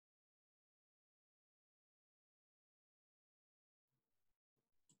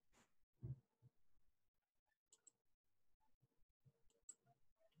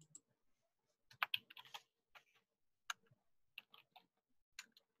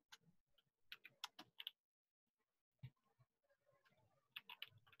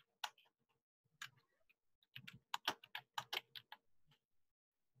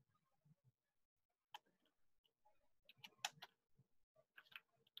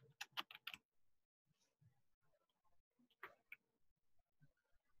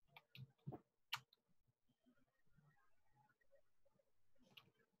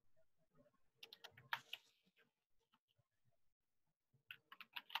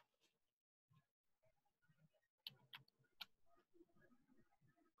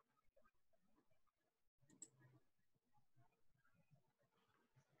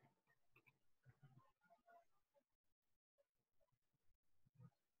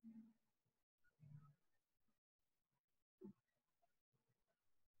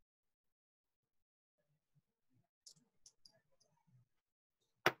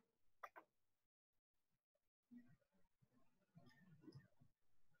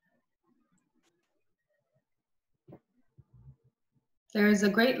There is a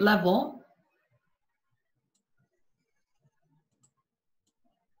great level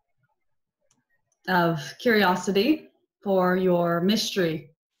of curiosity for your mystery.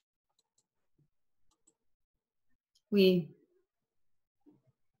 We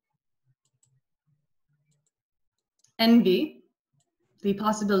envy the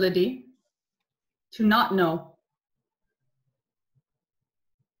possibility to not know.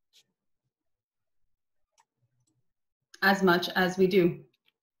 As much as we do.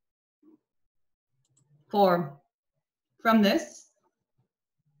 For from this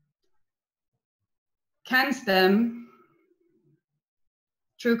can stem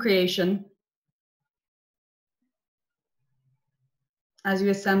true creation as you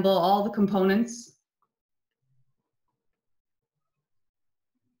assemble all the components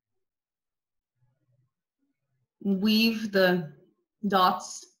weave the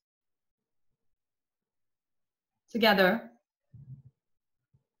dots together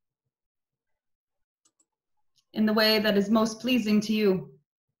in the way that is most pleasing to you.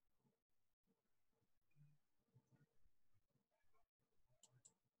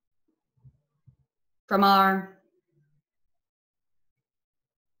 From our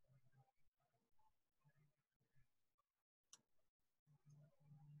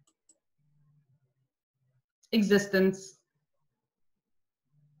existence,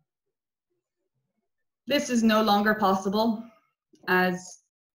 this is no longer possible as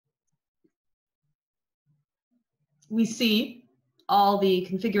we see all the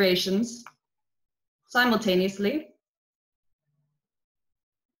configurations simultaneously,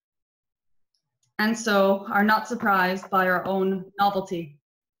 and so are not surprised by our own novelty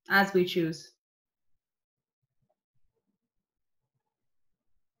as we choose.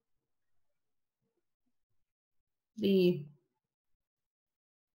 The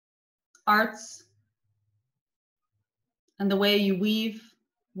arts and the way you weave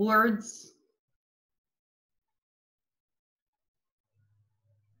words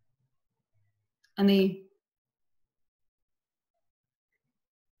and the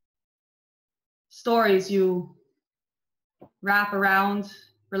stories you wrap around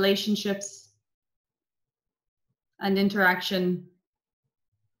relationships and interaction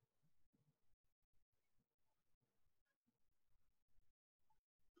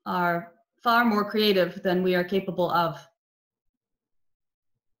are far more creative than we are capable of.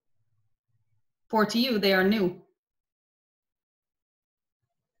 For to you, they are new.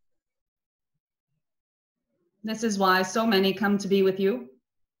 This is why so many come to be with you.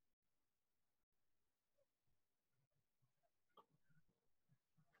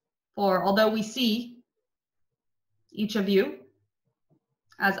 For although we see each of you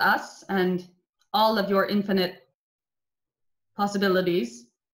as us and all of your infinite possibilities,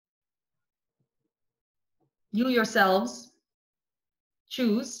 you yourselves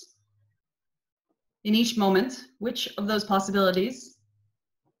choose in each moment which of those possibilities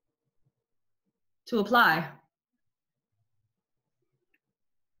to apply.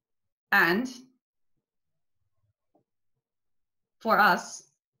 And for us,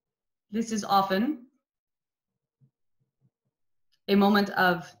 this is often a moment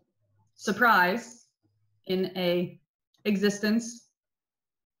of surprise in a existence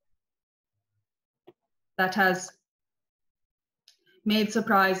that has made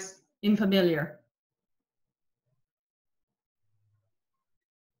surprise unfamiliar.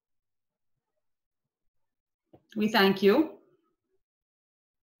 We thank you,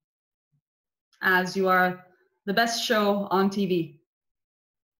 as you are the best show on TV,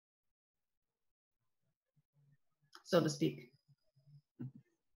 so to speak.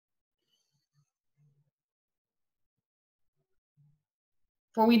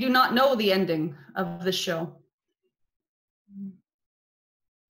 For we do not know the ending of this show.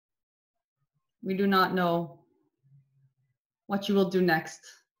 We do not know what you will do next.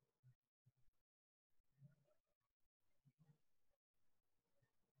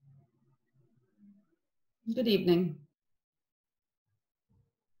 Good evening.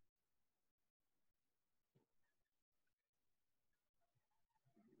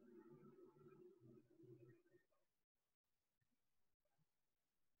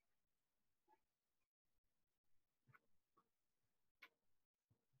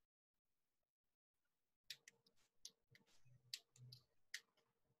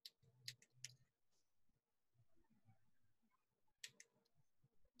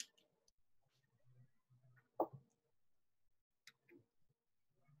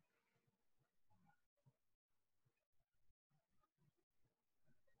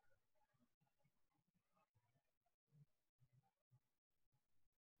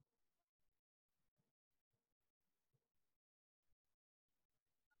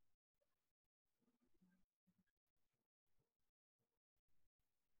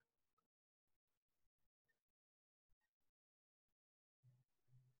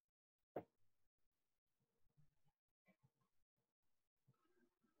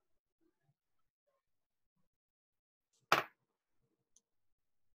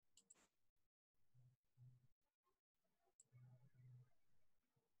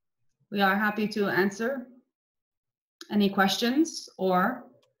 We are happy to answer any questions or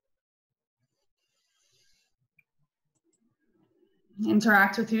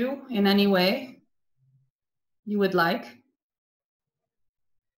interact with you in any way you would like.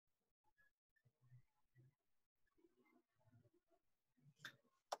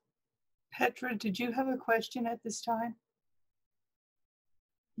 Petra, did you have a question at this time?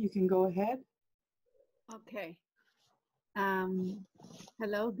 You can go ahead. Okay.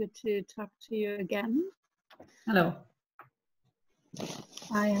 Hello, good to talk to you again. Hello.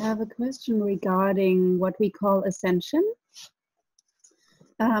 I have a question regarding what we call ascension.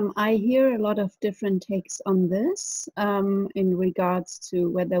 I hear a lot of different takes on this in regards to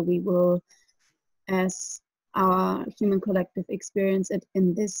whether we will, as our human collective, experience it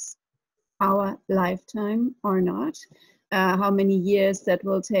in our lifetime or not. How many years that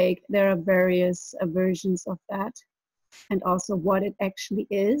will take. There are various versions of that, and also what it actually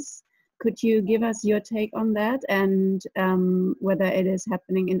is. Could you give us your take on that, and whether it is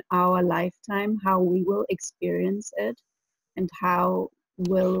happening in our lifetime, how we will experience it, and how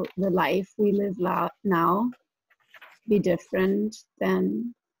will the life we live now be different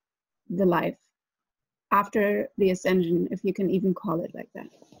than the life after the ascension, if you can even call it like that?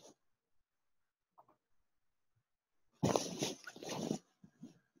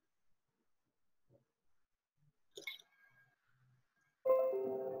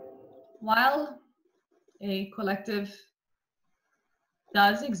 While a collective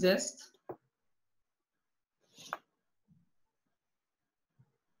does exist,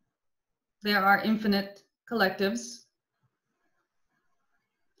 there are infinite collectives,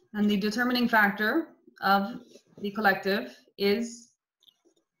 and the determining factor of the collective is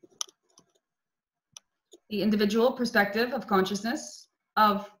the individual perspective of consciousness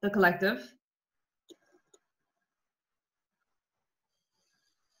of the collective.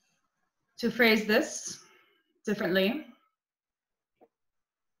 To phrase this differently,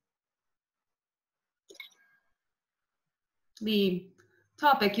 the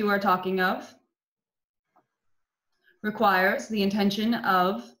topic you are talking of requires the intention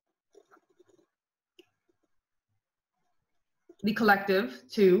of the collective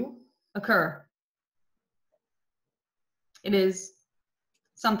to occur. It is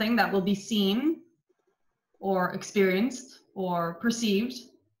something that will be seen or experienced or perceived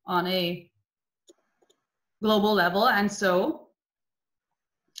on a global level, and so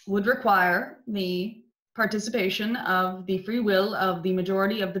would require the participation of the free will of the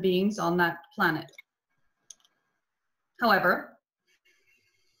majority of the beings on that planet. However,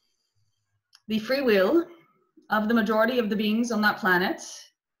 the free will of the majority of the beings on that planet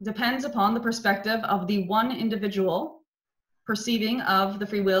depends upon the perspective of the one individual perceiving of the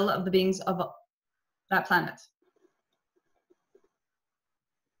free will of the beings of that planet.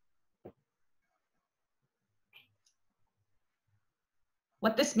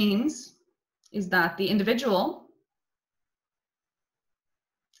 What this means is that the individual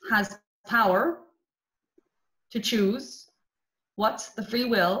has power to choose what the free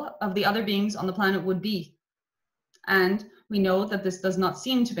will of the other beings on the planet would be. And we know that this does not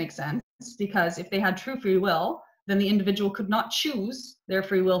seem to make sense, because if they had true free will, then the individual could not choose their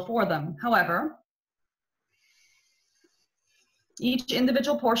free will for them. However, each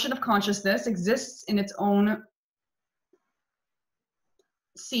individual portion of consciousness exists in its own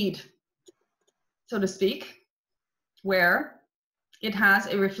seed, so to speak, where it has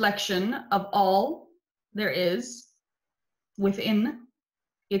a reflection of all there is within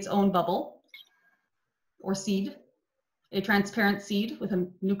its own bubble or seed, a transparent seed with a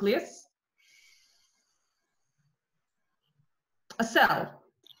nucleus, a cell,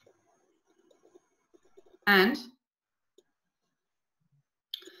 and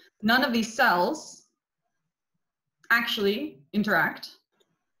none of these cells actually interact.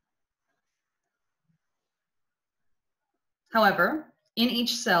 However, in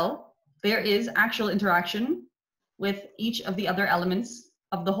each cell, there is actual interaction with each of the other elements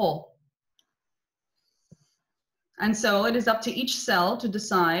of the whole. And so it is up to each cell to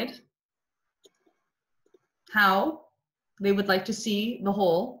decide how they would like to see the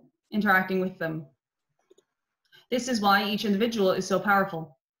whole interacting with them. This is why each individual is so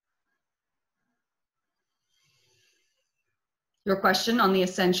powerful. Your question on the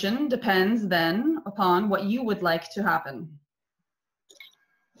ascension depends then upon what you would like to happen.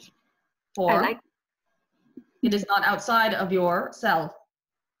 For it is not outside of your cell,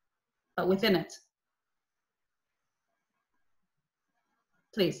 but within it.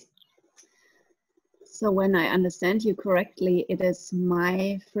 Please. So when I understand you correctly, it is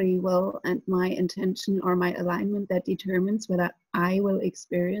my free will and my intention or my alignment that determines whether I will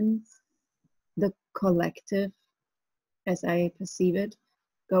experience the collective, as I perceive it,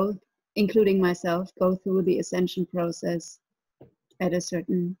 go, including myself, go through the ascension process at a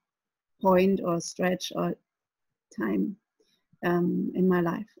certain point or stretch or time in my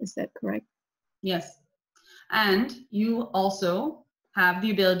life. Is that correct? Yes. And you also have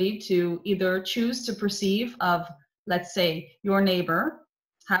the ability to either choose to perceive of, let's say, your neighbor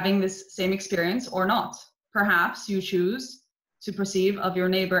having this same experience or not. Perhaps you choose to perceive of your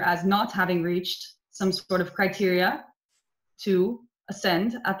neighbor as not having reached some sort of criteria to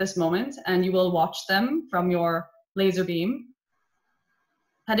ascend at this moment, and you will watch them from your laser beam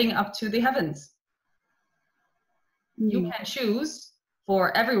heading up to the heavens. You can choose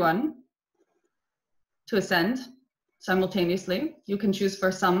for everyone to ascend simultaneously. You can choose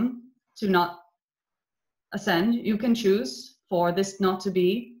for some to not ascend. You can choose for this not to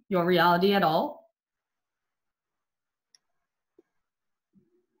be your reality at all.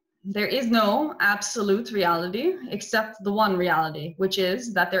 There is no absolute reality except the one reality, which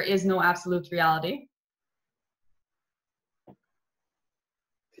is that there is no absolute reality.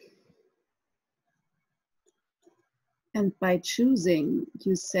 And by choosing,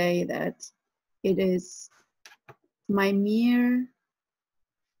 you say that it is my mere,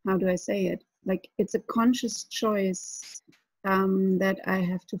 how do I say it? Like it's a conscious choice that I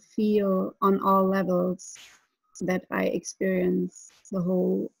have to feel on all levels, that I experience the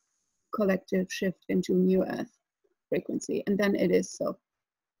whole collective shift into new earth frequency, and then it is so.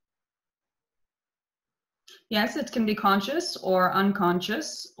 Yes, it can be conscious or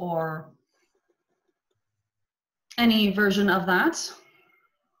unconscious or any version of that.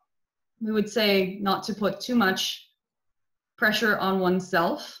 We would say not to put too much pressure on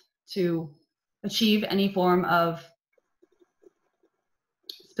oneself to achieve any form of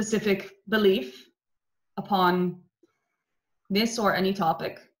specific belief upon this or any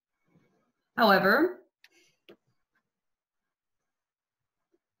topic. However,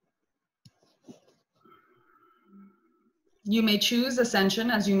 you may choose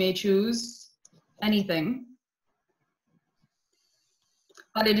ascension as you may choose anything,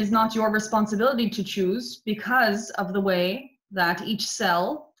 but it is not your responsibility to choose because of the way that each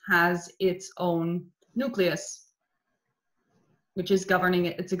cell has its own nucleus, which is governing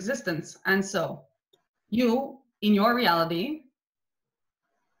its existence. And so you, in your reality,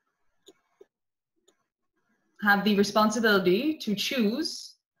 have the responsibility to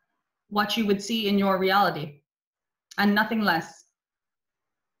choose what you would see in your reality and nothing less.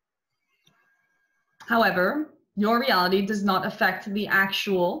 However, your reality does not affect the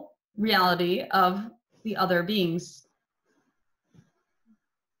actual reality of the other beings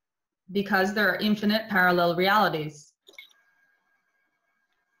because there are infinite parallel realities.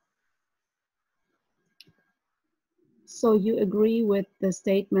 So you agree with the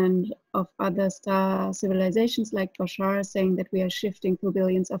statement of other star civilizations like Bashar saying that we are shifting through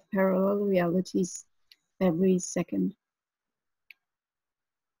billions of parallel realities every second?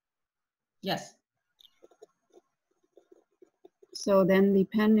 Yes. So then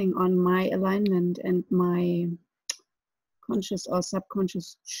depending on my alignment and my conscious or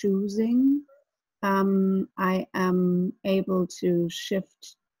subconscious choosing, I am able to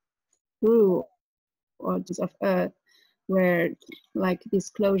shift through orders of Earth where like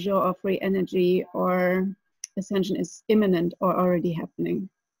disclosure or free energy or ascension is imminent or already happening.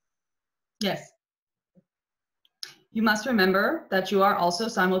 Yes. You must remember that you are also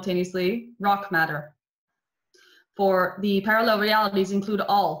simultaneously rock matter. For the parallel realities include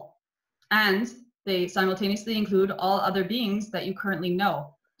all, and they simultaneously include all other beings that you currently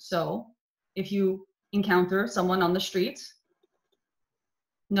know. So if you encounter someone on the street,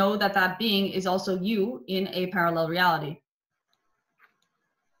 know that that being is also you in a parallel reality.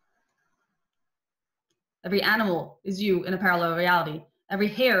 Every animal is you in a parallel reality. Every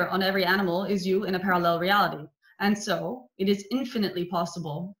hair on every animal is you in a parallel reality. And so it is infinitely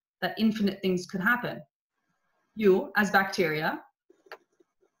possible that infinite things could happen. You, as bacteria,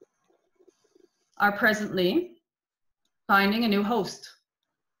 are presently finding a new host.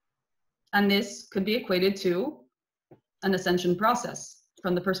 And this could be equated to an ascension process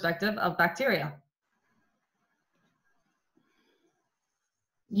from the perspective of bacteria.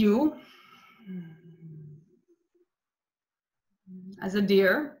 You, as a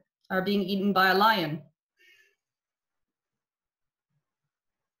deer, are being eaten by a lion.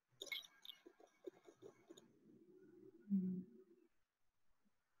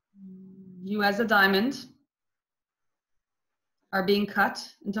 You, as a diamond, are being cut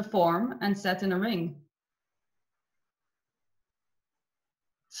into form and set in a ring.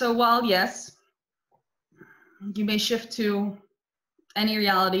 So while, yes, you may shift to any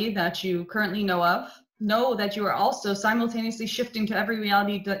reality that you currently know of, know that you are also simultaneously shifting to every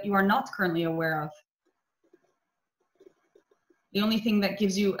reality that you are not currently aware of. The only thing that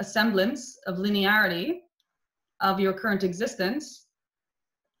gives you a semblance of linearity of your current existence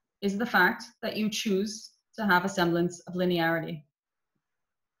is the fact that you choose to have a semblance of linearity.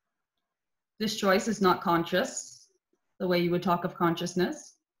 This choice is not conscious, the way you would talk of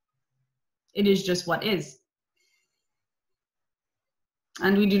consciousness. It is just what is.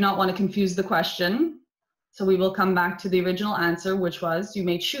 And we do not want to confuse the question, so we will come back to the original answer, which was you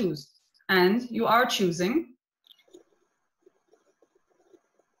may choose. And you are choosing.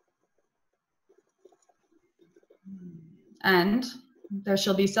 And there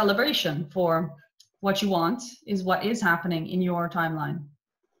shall be celebration for what you want is what is happening in your timeline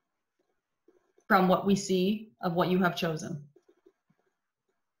from what we see of what you have chosen.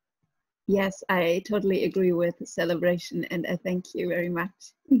 Yes, I totally agree with the celebration, and I thank you very much.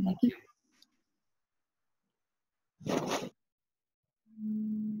 Thank you.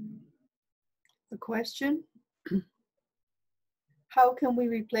 A question. How can we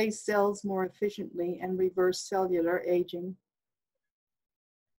replace cells more efficiently and reverse cellular aging?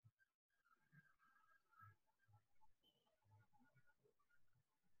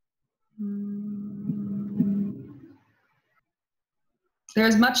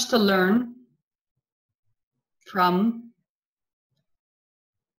 There's much to learn from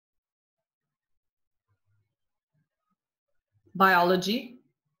biology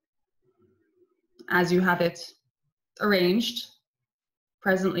as you have it arranged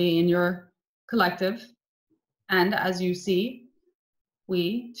presently in your collective. And as you see,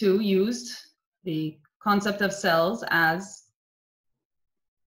 we too used the concept of cells as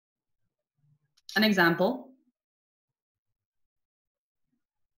an example.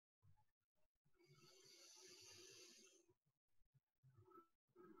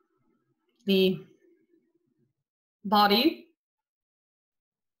 The body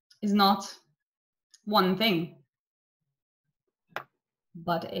is not one thing,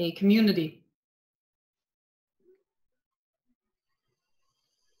 but a community.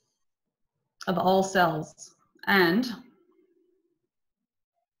 Of all cells. And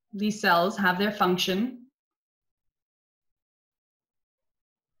these cells have their function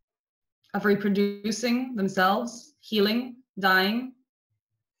of reproducing themselves, healing, dying,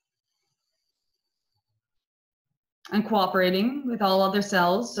 and cooperating with all other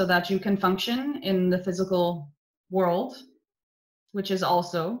cells so that you can function in the physical world, which is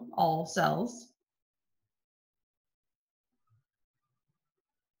also all cells.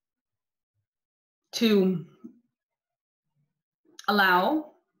 To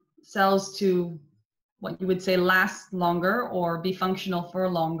allow cells to, what you would say, last longer or be functional for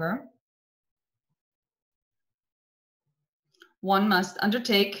longer, one must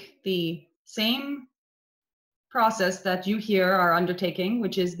undertake the same process that you here are undertaking,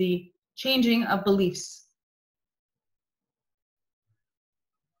 which is the changing of beliefs.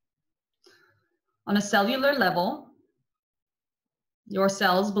 On a cellular level, your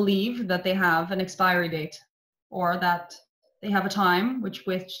cells believe that they have an expiry date, or that they have a time which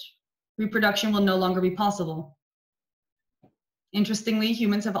reproduction will no longer be possible. Interestingly,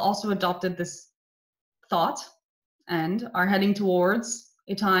 humans have also adopted this thought and are heading towards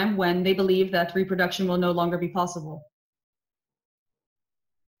a time when they believe that reproduction will no longer be possible.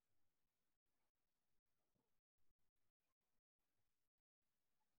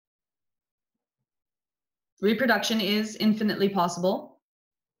 Reproduction is infinitely possible.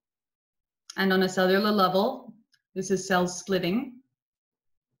 And on a cellular level, this is cells splitting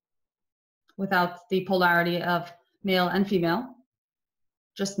without the polarity of male and female,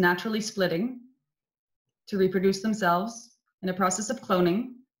 just naturally splitting to reproduce themselves in a process of cloning.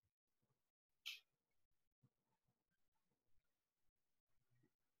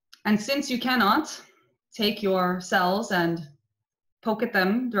 And since you cannot take your cells and poke at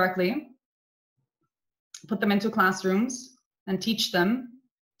them directly, put them into classrooms and teach them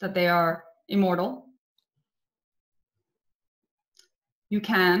that they are immortal, you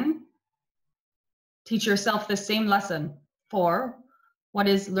can teach yourself the same lesson. For what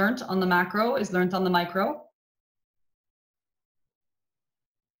is learnt on the macro is learnt on the micro.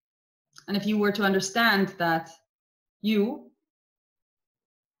 And if you were to understand that you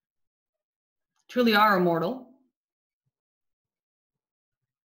truly are immortal,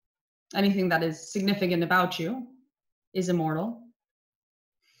 anything that is significant about you is immortal,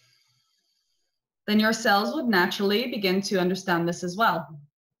 then your cells would naturally begin to understand this as well.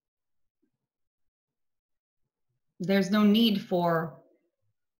 There's no need for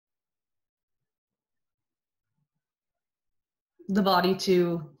the body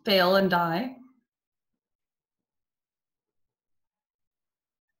to fail and die.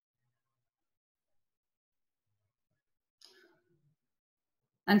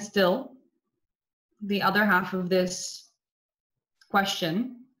 And still, the other half of this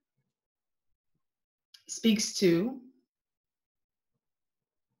question speaks to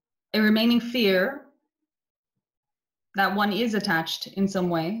a remaining fear that one is attached in some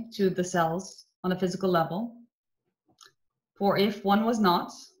way to the cells on a physical level. For if one was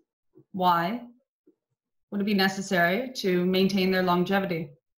not, why would it be necessary to maintain their longevity?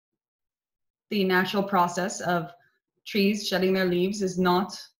 The natural process of trees shedding their leaves is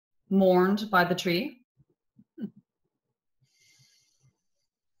not mourned by the tree.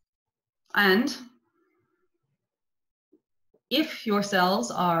 And if your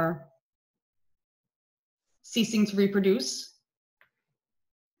cells are ceasing to reproduce,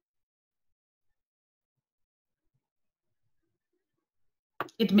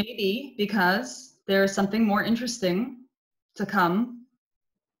 it may be because there is something more interesting to come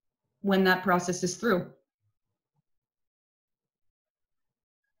when that process is through.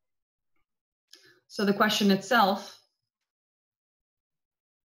 So the question itself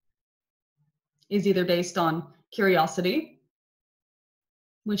is either based on curiosity,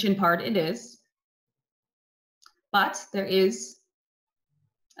 which in part it is, but there is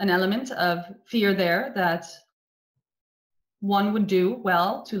an element of fear there that one would do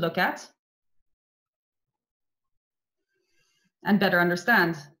well to look at and better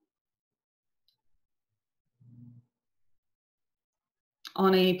understand.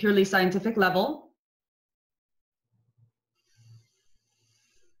 On a purely scientific level,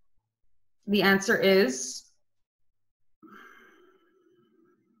 the answer is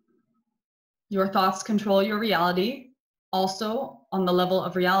your thoughts control your reality, also on the level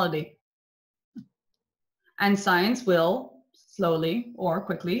of reality. And science will slowly or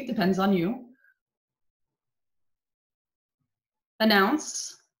quickly, depends on you,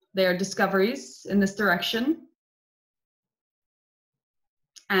 announce their discoveries in this direction.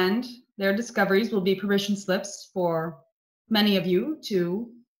 And their discoveries will be permission slips for many of you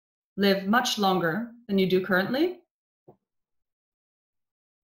to live much longer than you do currently,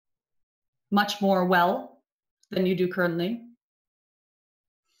 much more well than you do currently,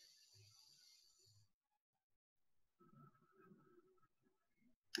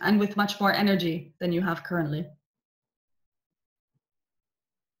 and with much more energy than you have currently.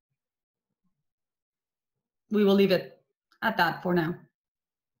 We will leave it at that for now.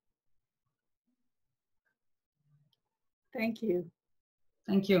 Thank you.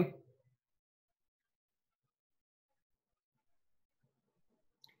 Thank you.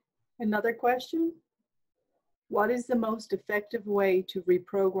 Another question? What is the most effective way to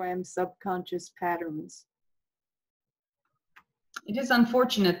reprogram subconscious patterns? It is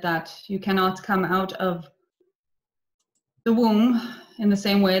unfortunate that you cannot come out of the womb in the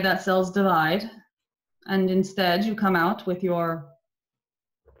same way that cells divide, and instead you come out with your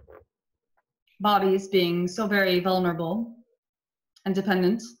bodies being so very vulnerable and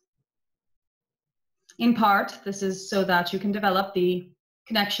dependent. In part, this is so that you can develop the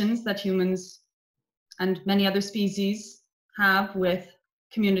connections that humans and many other species have with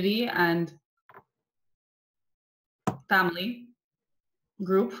community and family,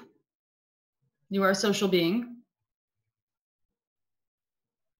 group. You are a social being.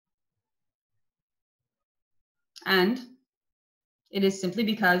 And it is simply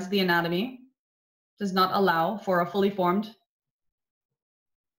because the anatomy does not allow for a fully formed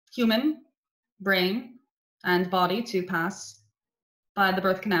human brain and body to pass by the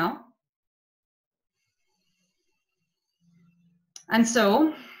birth canal. And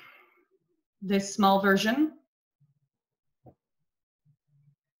so this small version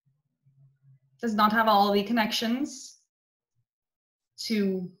does not have all the connections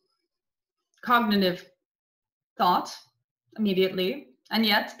to cognitive thought immediately, and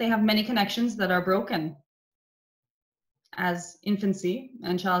yet they have many connections that are broken as infancy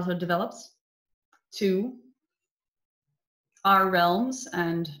and childhood develops to our realms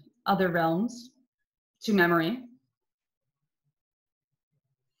and other realms, to memory.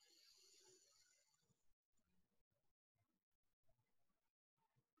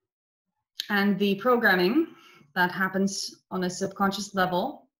 And the programming that happens on a subconscious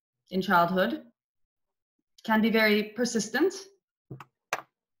level in childhood can be very persistent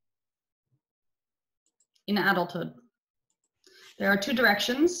in adulthood. There are two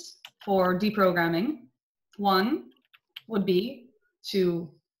directions for deprogramming. One would be to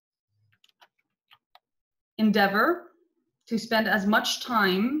endeavor to spend as much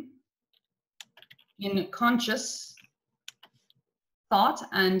time in conscious thought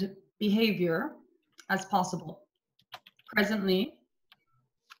and behavior as possible. Presently,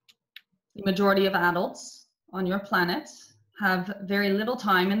 the majority of adults on your planet have very little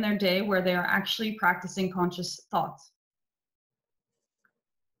time in their day where they are actually practicing conscious thought.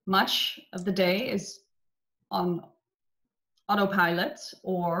 Much of the day is on autopilot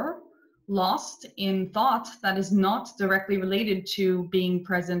or lost in thought that is not directly related to being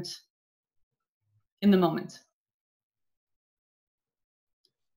present in the moment.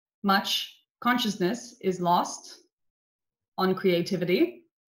 Much consciousness is lost on creativity,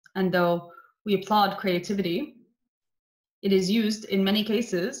 and though we applaud creativity, it is used in many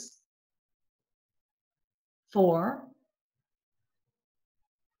cases for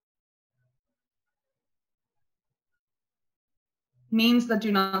means that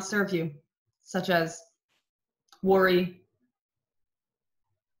do not serve you, such as worry,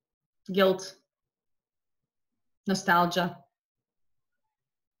 guilt, nostalgia.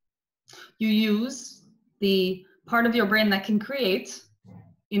 You use the part of your brain that can create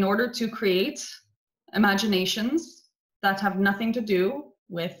in order to create imaginations that have nothing to do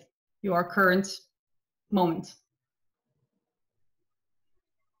with your current moment.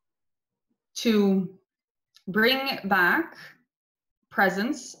 To bring back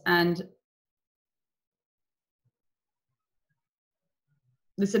presence and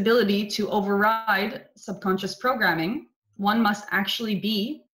this ability to override subconscious programming, one must actually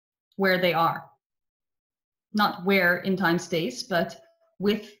be where they are. Not where in time space, but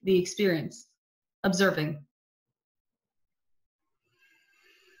with the experience, observing.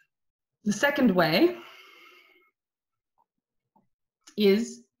 The second way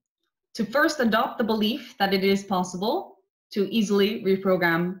is to first adopt the belief that it is possible to easily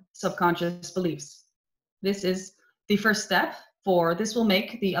reprogram subconscious beliefs. This is the first step, for this will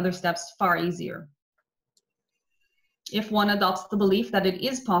make the other steps far easier. If one adopts the belief that it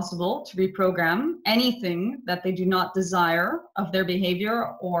is possible to reprogram anything that they do not desire of their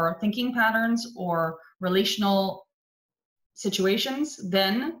behavior or thinking patterns or relational situations,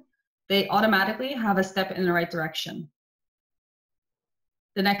 then they automatically have a step in the right direction.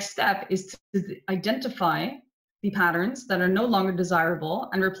 The next step is to identify the patterns that are no longer desirable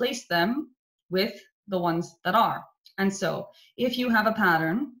and replace them with the ones that are. And so if you have a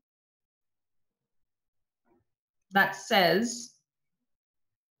pattern that says,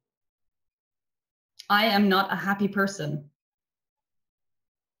 I am not a happy person,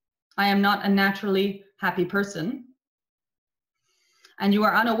 I am not a naturally happy person, and you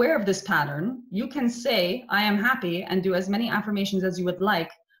are unaware of this pattern, you can say, I am happy, and do as many affirmations as you would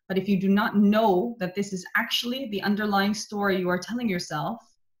like. But if you do not know that this is actually the underlying story you are telling yourself,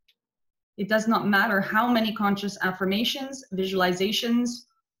 it does not matter how many conscious affirmations, visualizations,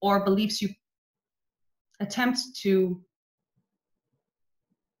 or beliefs you attempt to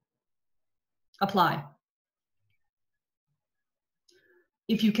apply.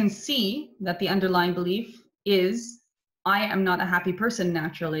 If you can see that the underlying belief is, I am not a happy person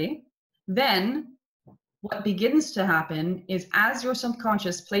naturally, then what begins to happen is as your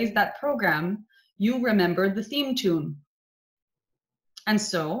subconscious plays that program, you remember the theme tune. And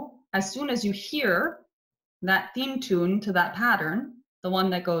so as soon as you hear that theme tune to that pattern, the one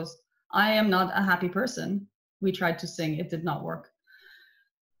that goes, I am not a happy person, we tried to sing, it did not work,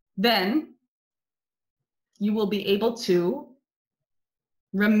 then you will be able to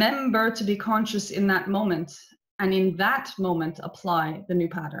remember to be conscious in that moment, and in that moment apply the new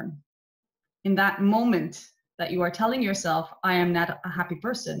pattern. In that moment that you are telling yourself, I am not a happy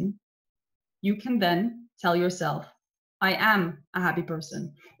person, you can then tell yourself, I am a happy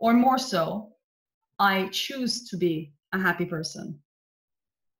person. Or more so, I choose to be a happy person.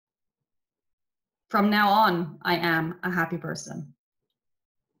 From now on, I am a happy person.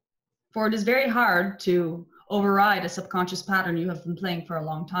 For it is very hard to override a subconscious pattern you have been playing for a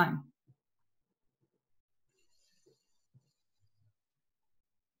long time.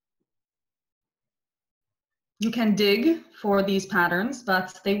 You can dig for these patterns,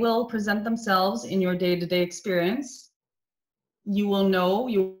 but they will present themselves in your day-to-day experience. You will know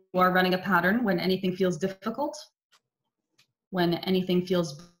you are running a pattern when anything feels difficult, when anything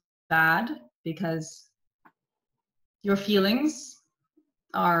feels bad, because your feelings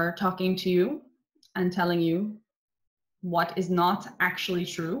are talking to you and telling you what is not actually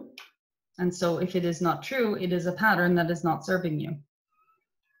true. And so if it is not true, it is a pattern that is not serving you.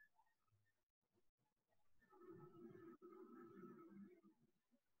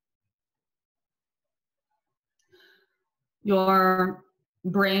 Your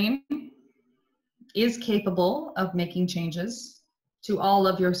brain is capable of making changes to all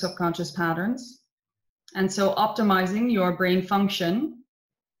of your subconscious patterns. And so optimizing your brain function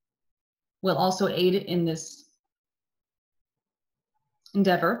will also aid in this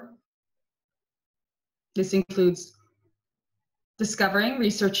endeavor. This includes discovering,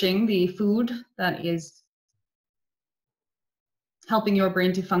 researching the food that is helping your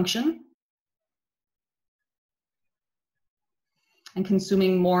brain to function, and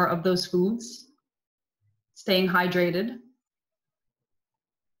consuming more of those foods, staying hydrated,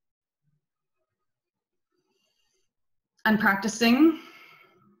 and practicing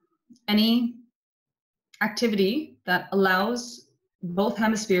any activity that allows both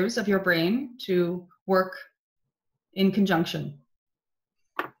hemispheres of your brain to work in conjunction.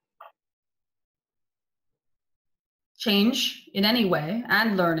 Change in any way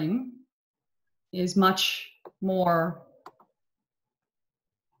and learning is much more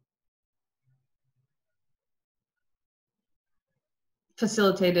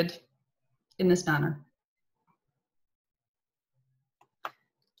facilitated in this manner.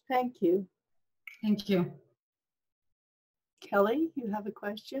 Thank you. Thank you. Kelly, you have a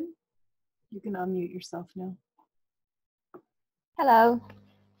question? You can unmute yourself now. Hello,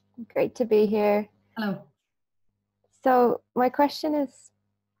 great to be here. Hello. So my question is,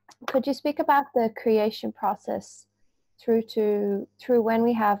 could you speak about the creation process through when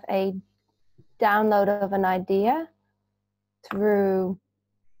we have a download of an idea through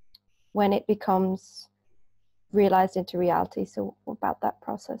when it becomes realized into reality? So about that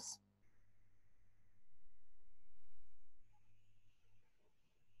process.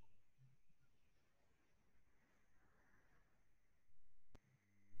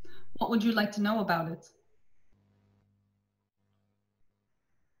 What would you like to know about it?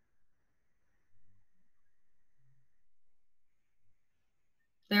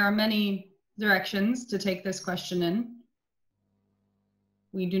 There are many directions to take this question in.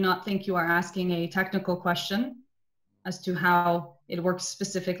 We do not think you are asking a technical question as to how it works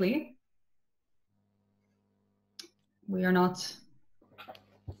specifically. We are not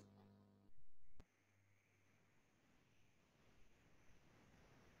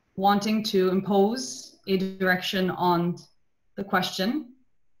wanting to impose a direction on the question.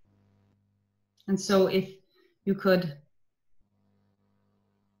 And so if you could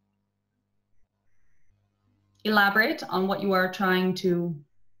elaborate on what you are trying to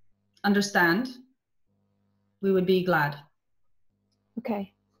understand, we would be glad.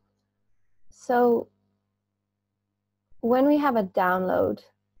 Okay. So when we have a download,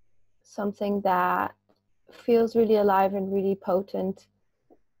 something that feels really alive and really potent,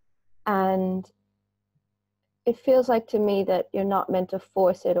 and it feels like to me that you're not meant to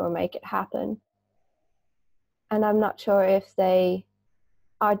force it or make it happen. And I'm not sure if they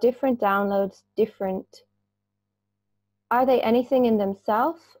are different downloads, different. Are they anything in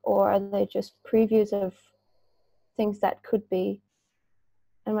themselves, or are they just previews of things that could be?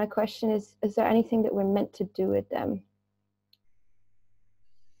 And my question is there anything that we're meant to do with them?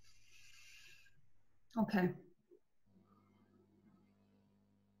 Okay.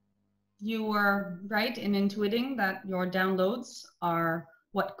 You were right in intuiting that your downloads are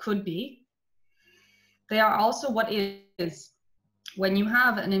what could be. They are also what is. When you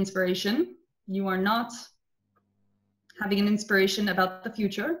have an inspiration, you are not having an inspiration about the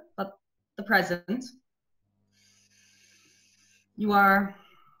future, but the present. You are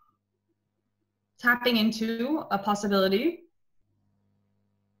tapping into a possibility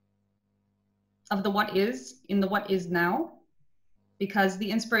of the what is in the what is now, because the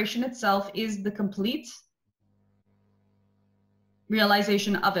inspiration itself is the complete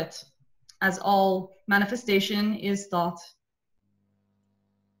realization of it, as all manifestation is thought.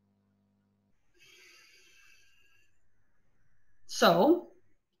 So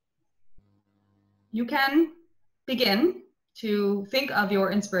you can begin to think of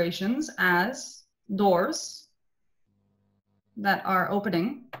your inspirations as doors that are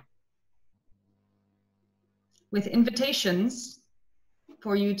opening with invitations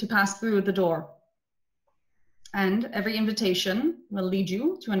for you to pass through the door. And every invitation will lead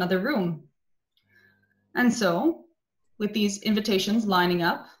you to another room. And so, with these invitations lining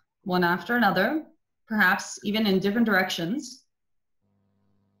up, one after another, perhaps even in different directions,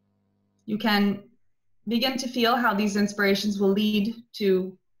 you can begin to feel how these inspirations will lead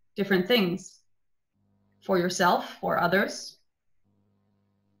to different things for yourself, for others.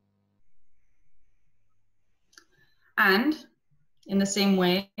 And in the same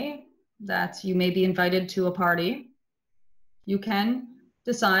way that you may be invited to a party, you can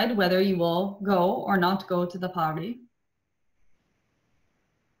decide whether you will go or not go to the party.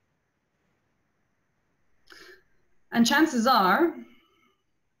 And chances are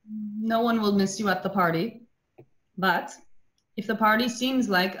No one will miss you at the party, but if the party seems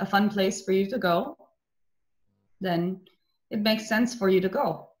like a fun place for you to go, then it makes sense for you to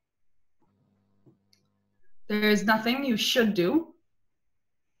go. There is nothing you should do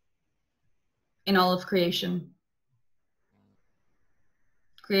in all of creation.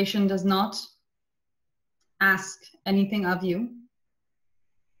 Creation does not ask anything of you.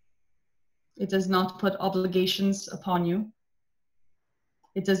 It does not put obligations upon you.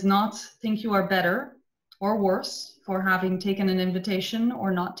 It does not think you are better or worse for having taken an invitation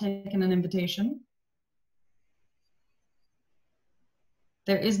or not taken an invitation.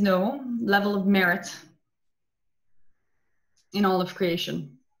 There is no level of merit in all of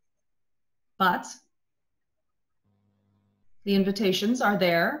creation. But the invitations are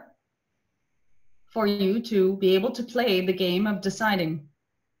there for you to be able to play the game of deciding.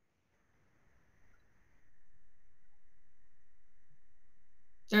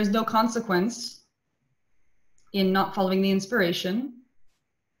 There's no consequence in not following the inspiration,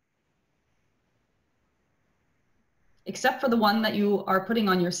 except for the one that you are putting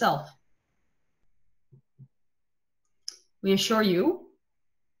on yourself. We assure you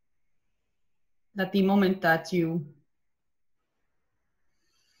that the moment that you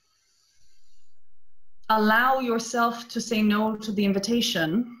allow yourself to say no to the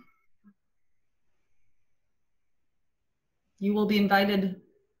invitation, you will be invited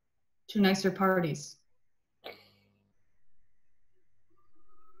to nicer parties.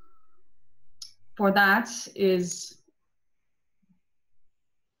 For that is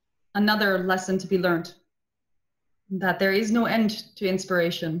another lesson to be learned, that there is no end to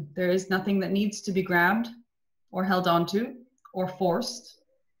inspiration. There is nothing that needs to be grabbed or held onto or forced.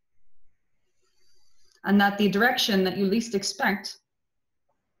 And that the direction that you least expect,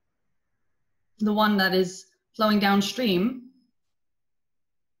 the one that is flowing downstream,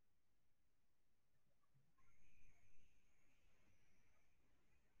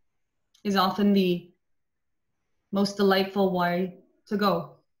 is often the most delightful way to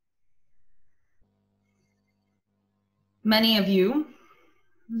go. Many of you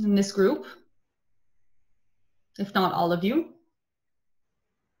in this group, if not all of you,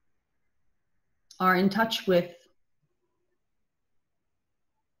 are in touch with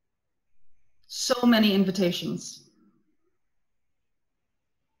so many invitations.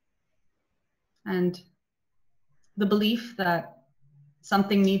 And the belief that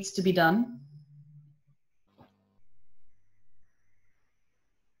something needs to be done.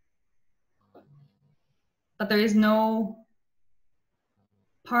 But there is no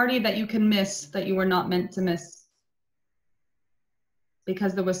party that you can miss that you were not meant to miss,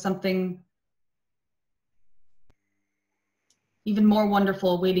 because there was something even more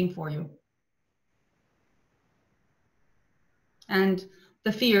wonderful waiting for you. And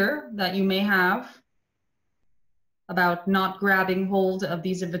the fear that you may have about not grabbing hold of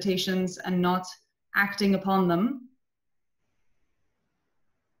these invitations and not acting upon them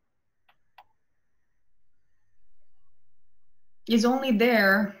is only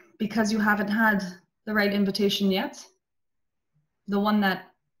there because you haven't had the right invitation yet. The one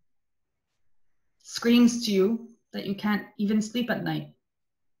that screams to you that you can't even sleep at night.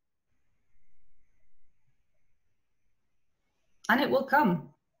 And it will come.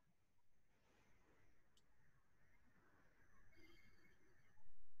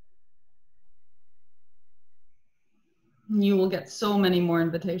 You will get so many more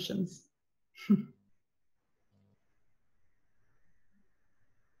invitations.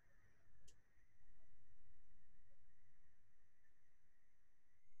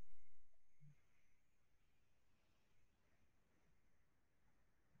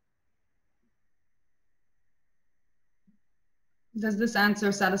 Does this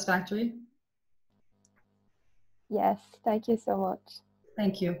answer satisfactory? Yes, thank you so much.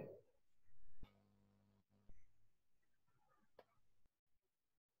 Thank you.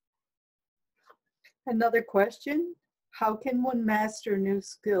 Another question, how can one master new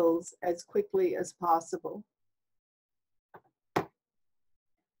skills as quickly as possible?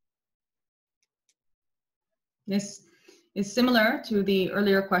 This is similar to the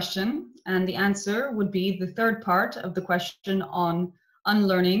earlier question, and the answer would be the third part of the question on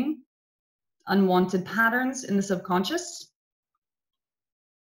unlearning unwanted patterns in the subconscious.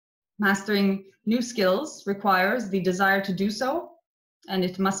 Mastering new skills requires the desire to do so, and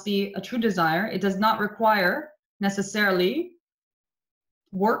it must be a true desire. It does not require necessarily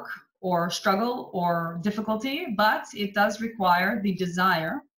work or struggle or difficulty, but it does require the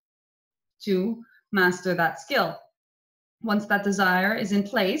desire to master that skill. Once that desire is in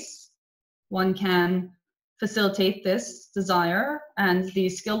place, one can facilitate this desire and the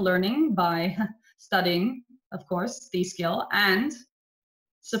skill learning by studying, of course, the skill and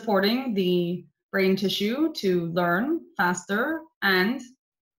supporting the brain tissue to learn faster and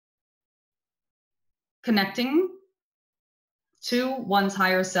connecting to one's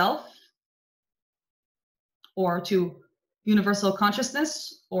higher self or to universal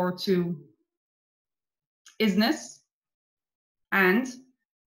consciousness or to isness, and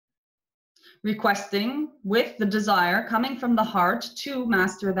requesting with the desire coming from the heart to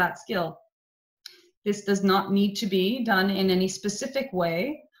master that skill. This does not need to be done in any specific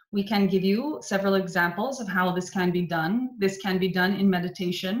way. We can give you several examples of how this can be done. This can be done in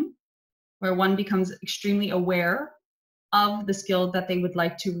meditation, where one becomes extremely aware of the skill that they would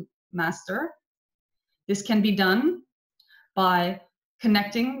like to master. This can be done by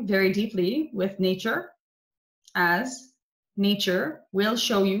connecting very deeply with nature, as nature will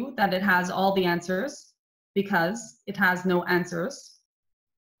show you that it has all the answers because it has no answers.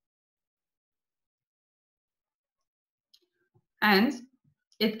 And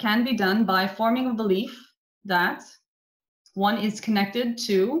it can be done by forming a belief that one is connected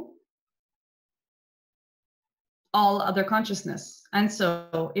to all other consciousness. And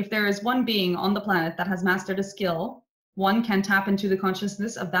so if there is one being on the planet that has mastered a skill, one can tap into the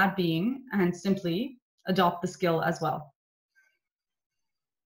consciousness of that being and simply adopt the skill as well.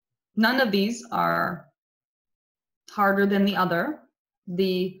 None of these are harder than the other.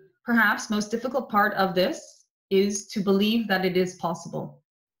 The perhaps most difficult part of this is to believe that it is possible.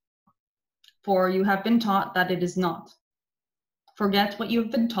 For you have been taught that it is not. Forget what you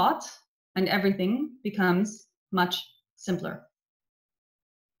have been taught, and everything becomes much simpler.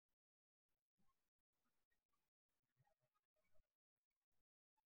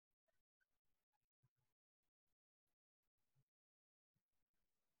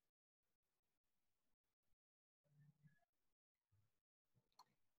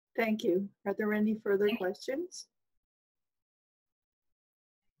 Thank you. Are there any further questions?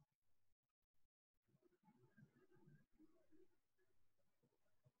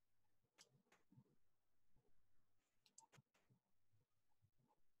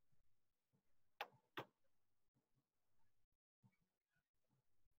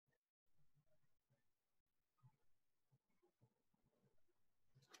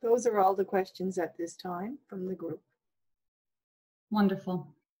 Those are all the questions at this time from the group.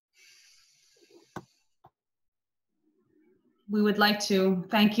 Wonderful. We would like to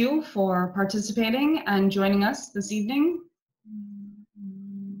thank you for participating and joining us this evening.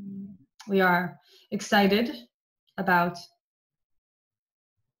 We are excited about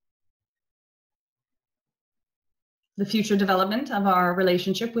the future development of our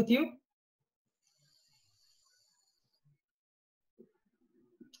relationship with you.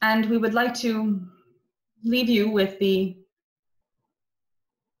 And we would like to leave you with the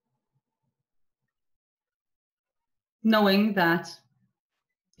knowing that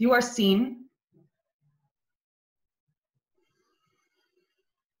you are seen,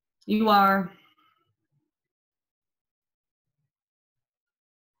 you are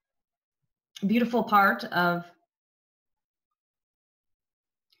a beautiful part of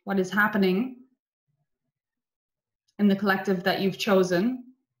what is happening in the collective that you've chosen.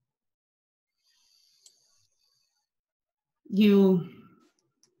 You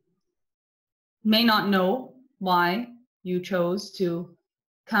may not know why you chose to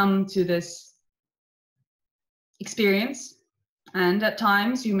come to this experience, and at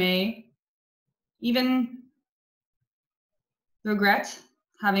times you may even regret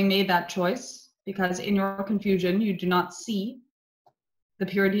having made that choice, because in your confusion you do not see the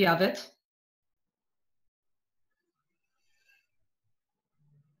purity of it.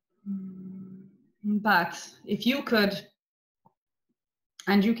 But if you could,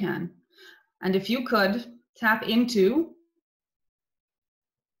 and you can, and if you could tap into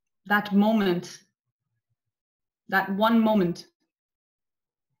that moment, that one moment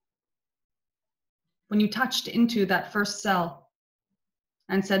when you touched into that first cell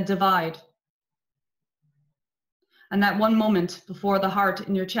and said divide, and that one moment before the heart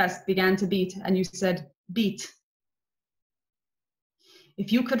in your chest began to beat and you said beat.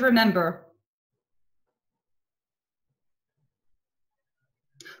 If you could remember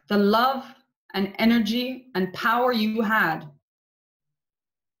the love and energy and power you had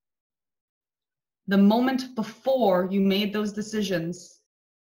the moment before you made those decisions,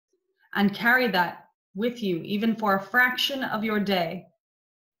 and carry that with you even for a fraction of your day,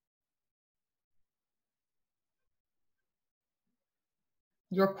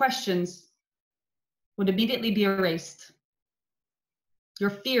 your questions would immediately be erased. Your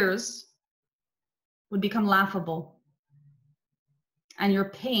fears would become laughable, and your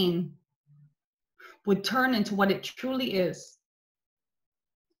pain would turn into what it truly is,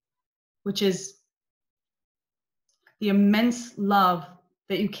 which is the immense love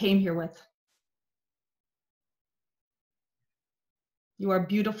that you came here with. You are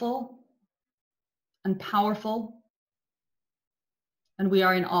beautiful and powerful, and we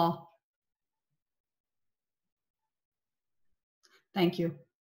are in awe. Thank you.